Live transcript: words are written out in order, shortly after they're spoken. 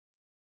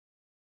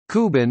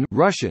Kuban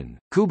Russian,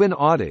 Kuban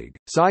Otig,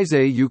 Size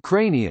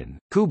Ukrainian,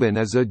 Kuban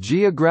is a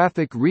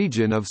geographic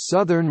region of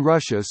southern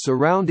Russia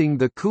surrounding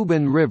the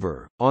Kuban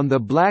River, on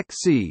the Black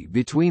Sea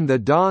between the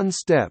Don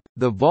Steppe,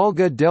 the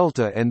Volga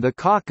Delta and the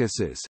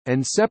Caucasus,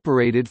 and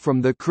separated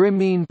from the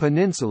Crimean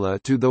Peninsula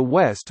to the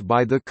west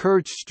by the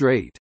Kerch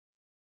Strait.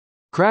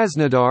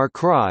 Krasnodar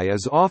Krai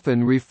is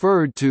often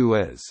referred to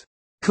as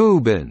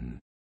Kuban,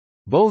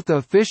 both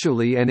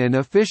officially and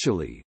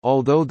unofficially,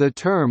 although the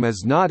term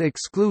is not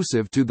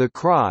exclusive to the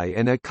Krai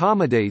and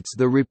accommodates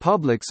the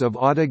republics of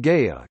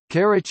Adygea,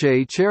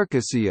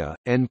 Karachay-Cherkessia,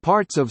 and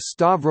parts of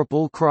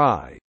Stavropol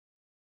Krai.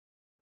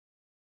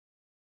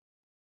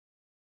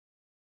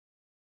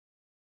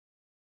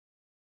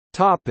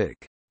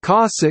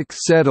 Cossack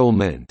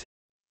settlement.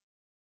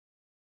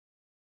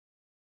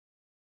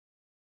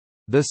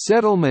 The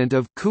settlement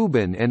of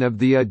Kuban and of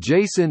the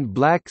adjacent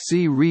Black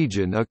Sea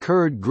region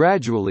occurred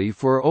gradually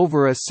for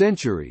over a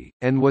century,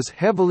 and was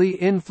heavily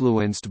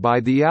influenced by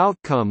the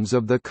outcomes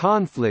of the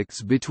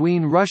conflicts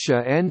between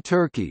Russia and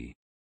Turkey.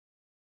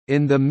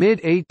 In the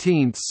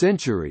mid-18th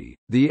century,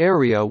 the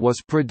area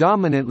was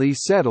predominantly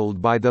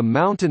settled by the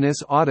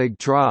mountainous Otyg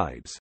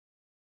tribes.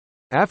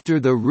 After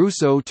the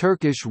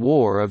Russo-Turkish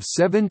War of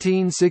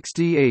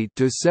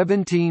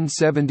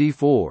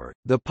 1768–1774,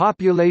 the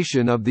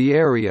population of the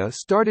area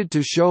started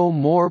to show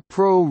more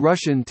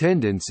pro-Russian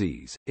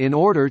tendencies. In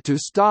order to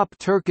stop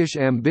Turkish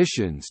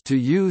ambitions to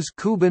use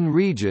Kuban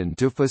region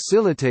to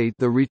facilitate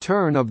the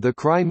return of the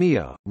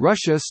Crimea,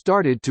 Russia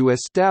started to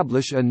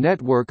establish a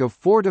network of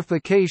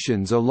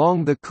fortifications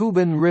along the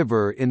Kuban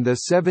River in the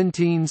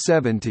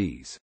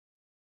 1770s.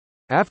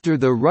 After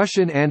the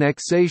Russian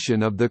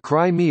annexation of the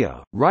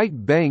Crimea,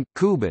 right bank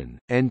Kuban,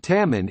 and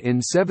Taman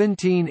in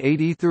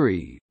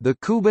 1783, the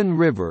Kuban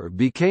River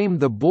became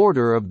the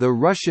border of the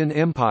Russian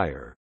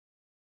Empire.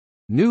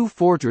 New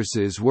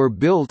fortresses were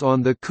built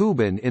on the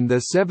Kuban in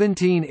the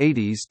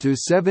 1780s to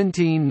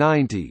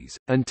 1790s.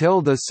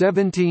 Until the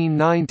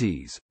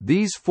 1790s,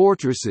 these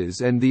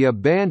fortresses and the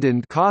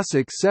abandoned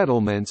Cossack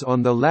settlements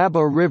on the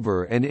Laba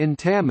River and in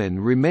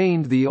Taman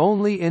remained the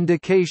only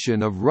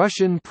indication of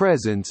Russian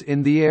presence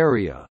in the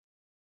area.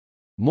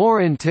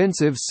 More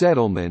intensive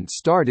settlement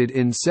started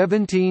in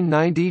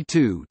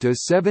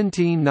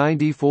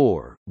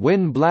 1792–1794,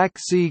 when Black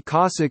Sea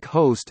Cossack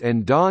host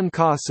and Don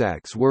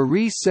Cossacks were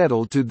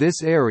resettled to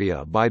this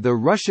area by the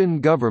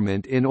Russian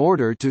government in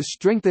order to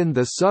strengthen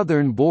the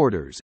southern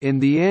borders. In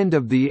the end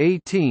of the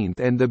 18th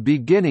and the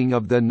beginning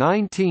of the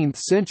 19th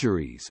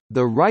centuries,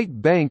 the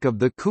right bank of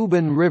the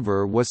Kuban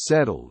River was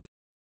settled.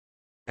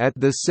 At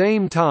the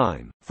same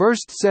time,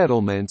 first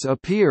settlements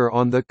appear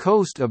on the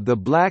coast of the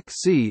Black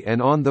Sea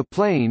and on the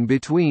plain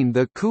between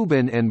the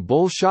Kuban and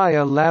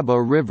Bolshaya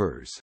Laba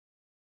rivers.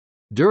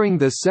 During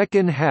the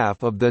second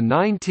half of the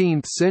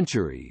 19th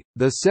century,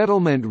 the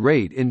settlement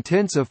rate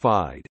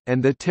intensified,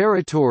 and the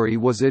territory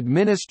was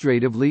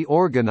administratively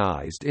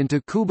organized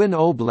into Kuban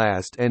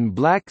Oblast and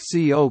Black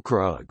Sea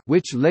Okrug,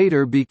 which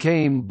later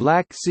became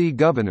Black Sea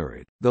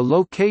Governorate. The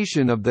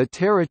location of the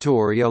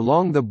territory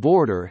along the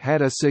border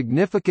had a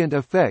significant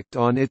effect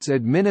on its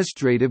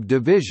administrative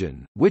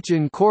division, which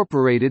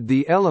incorporated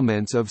the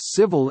elements of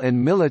civil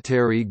and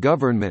military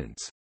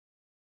governments.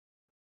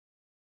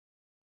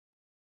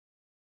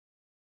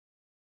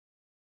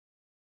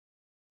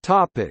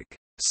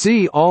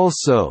 See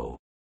also: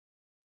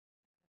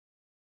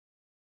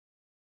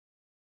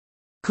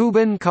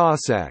 Kuban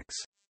Cossacks,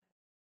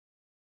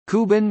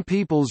 Kuban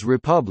People's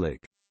Republic,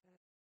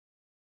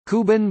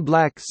 Kuban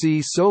Black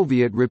Sea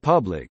Soviet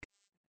Republic,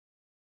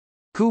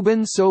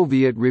 Kuban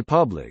Soviet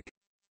Republic,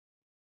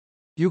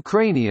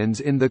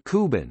 Ukrainians in the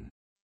Kuban,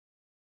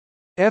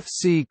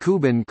 FC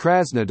Kuban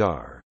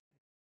Krasnodar,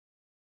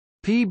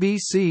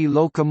 PBC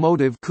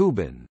Lokomotiv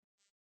Kuban,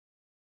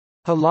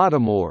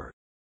 Holodomor,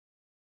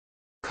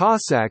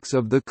 Cossacks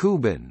of the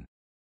Kuban.